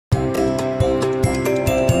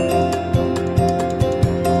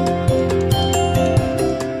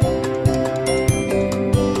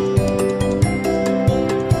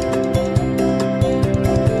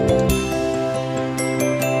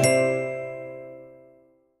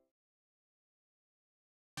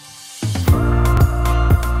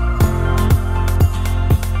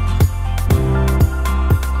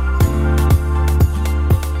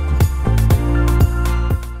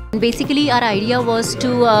basically our idea was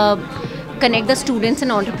to connect the students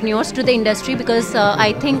and entrepreneurs to the industry, because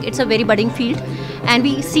I think it's a very budding field, and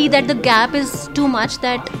we see that the gap is too much,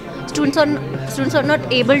 that students are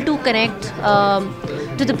not able to connect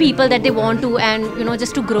to the people that they want to, and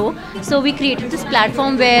just to grow. So we created this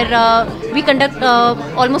platform where we conduct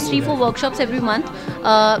almost 3-4 workshops every month.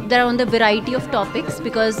 They're on the variety of topics,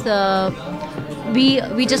 because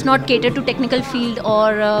we just not cater to technical field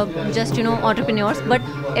or just entrepreneurs, but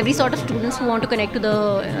every sort of students who want to connect to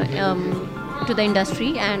the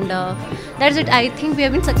industry, and that's it. I think we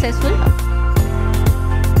have been successful.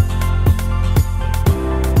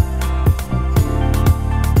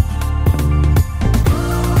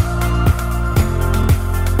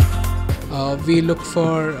 We look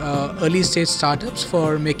for early stage startups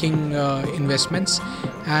for making investments,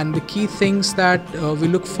 and the key things that we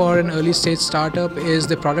look for in early stage startup is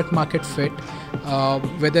the product market fit,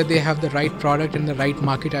 whether they have the right product and the right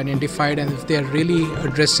market identified, and if they are really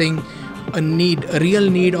addressing a real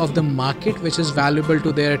need of the market which is valuable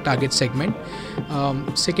to their target segment.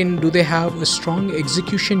 Second, do they have a strong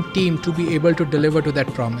execution team to be able to deliver to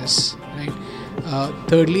that promise, right?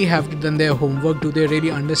 Thirdly, have they done their homework? Do they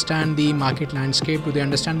really understand the market landscape? Do they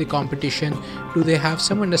understand the competition? Do they have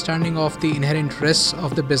some understanding of the inherent risks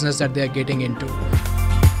of the business that they are getting into?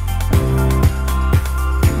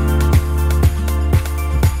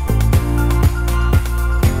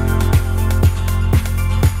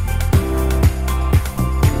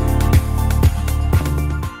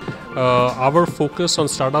 Our focus on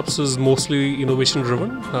startups is mostly innovation driven.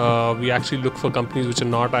 We actually look for companies which are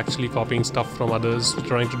not actually copying stuff from others,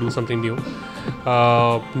 trying to do something new.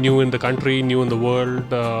 New in the country, new in the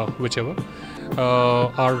world, whichever.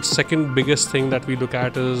 Our second biggest thing that we look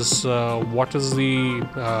at is what is the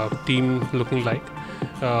team looking like?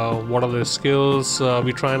 What are their skills?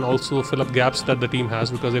 We try and also fill up gaps that the team has,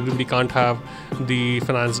 because everybody can't have the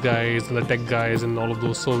finance guys and the tech guys and all of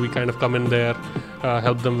those. So we kind of come in there,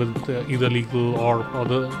 help them with either legal or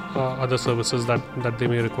other services that they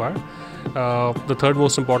may require. The third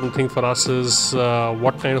most important thing for us is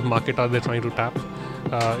what kind of market are they trying to tap?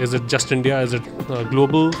 Is it just India? Is it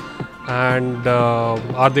global? And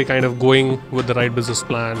are they kind of going with the right business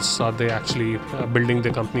plans? Are they actually building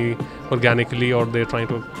their company organically, or they're trying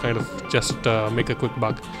to kind of just make a quick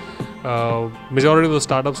buck? Majority of the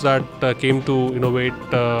startups that came to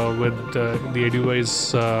innov8 with the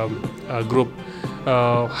Eduvise group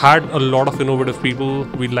had a lot of innovative people.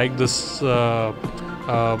 We like this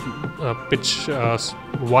pitch.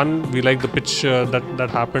 One, we like the pitch that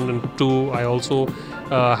happened, and two, I also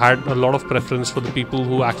had a lot of preference for the people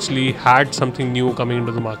who actually had something new coming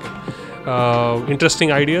into the market.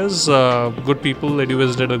 Interesting ideas, good people.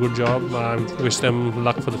 Eduvise did a good job, and wish them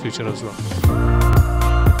luck for the future as well.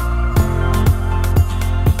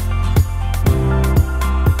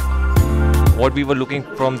 What we were looking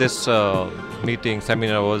from this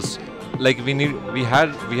seminar was like we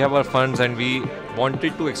have our funds, and we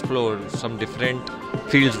wanted to explore some different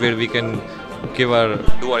fields where we can do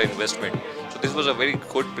our investment. So this was a very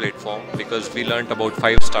good platform, because we learned about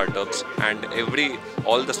 5 startups, and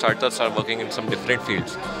all the startups are working in some different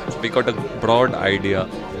fields. So we got a broad idea,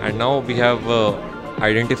 and now we have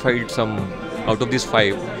identified some out of these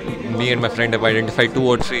 5. Me and my friend have identified 2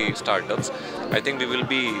 or 3 startups. I think we will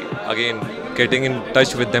be again getting in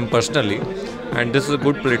touch with them personally, and this is a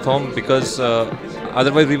good platform, because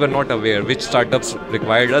otherwise we were not aware which startups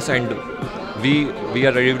required us, and we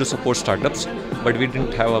are ready to support startups, but we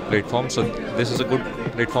didn't have a platform. So this is a good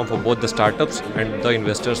platform for both the startups and the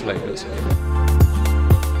investors like us.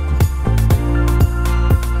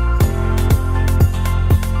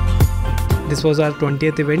 This was our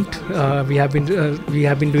 20th event. We have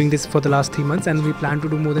been doing this for the last 3 months, and we plan to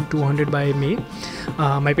do more than 200 by May.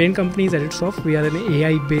 My parent company is Editsoft. We are an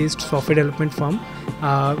AI-based software development firm,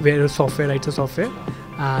 where software writes a software.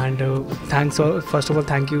 And first of all,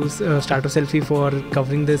 thank you Startup Selfie for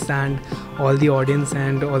covering this, and all the audience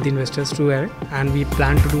and all the investors too. And we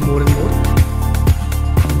plan to do more and more.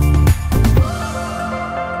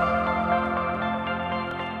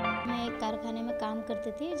 कारखाने में काम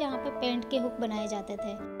करती थी, जहाँ पे paint के hook बनाए जाते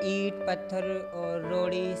थे। ईंट, पत्थर और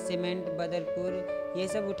रोड़ी, सीमेंट, बदरपुर, ये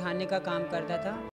सब उठाने का काम करता था।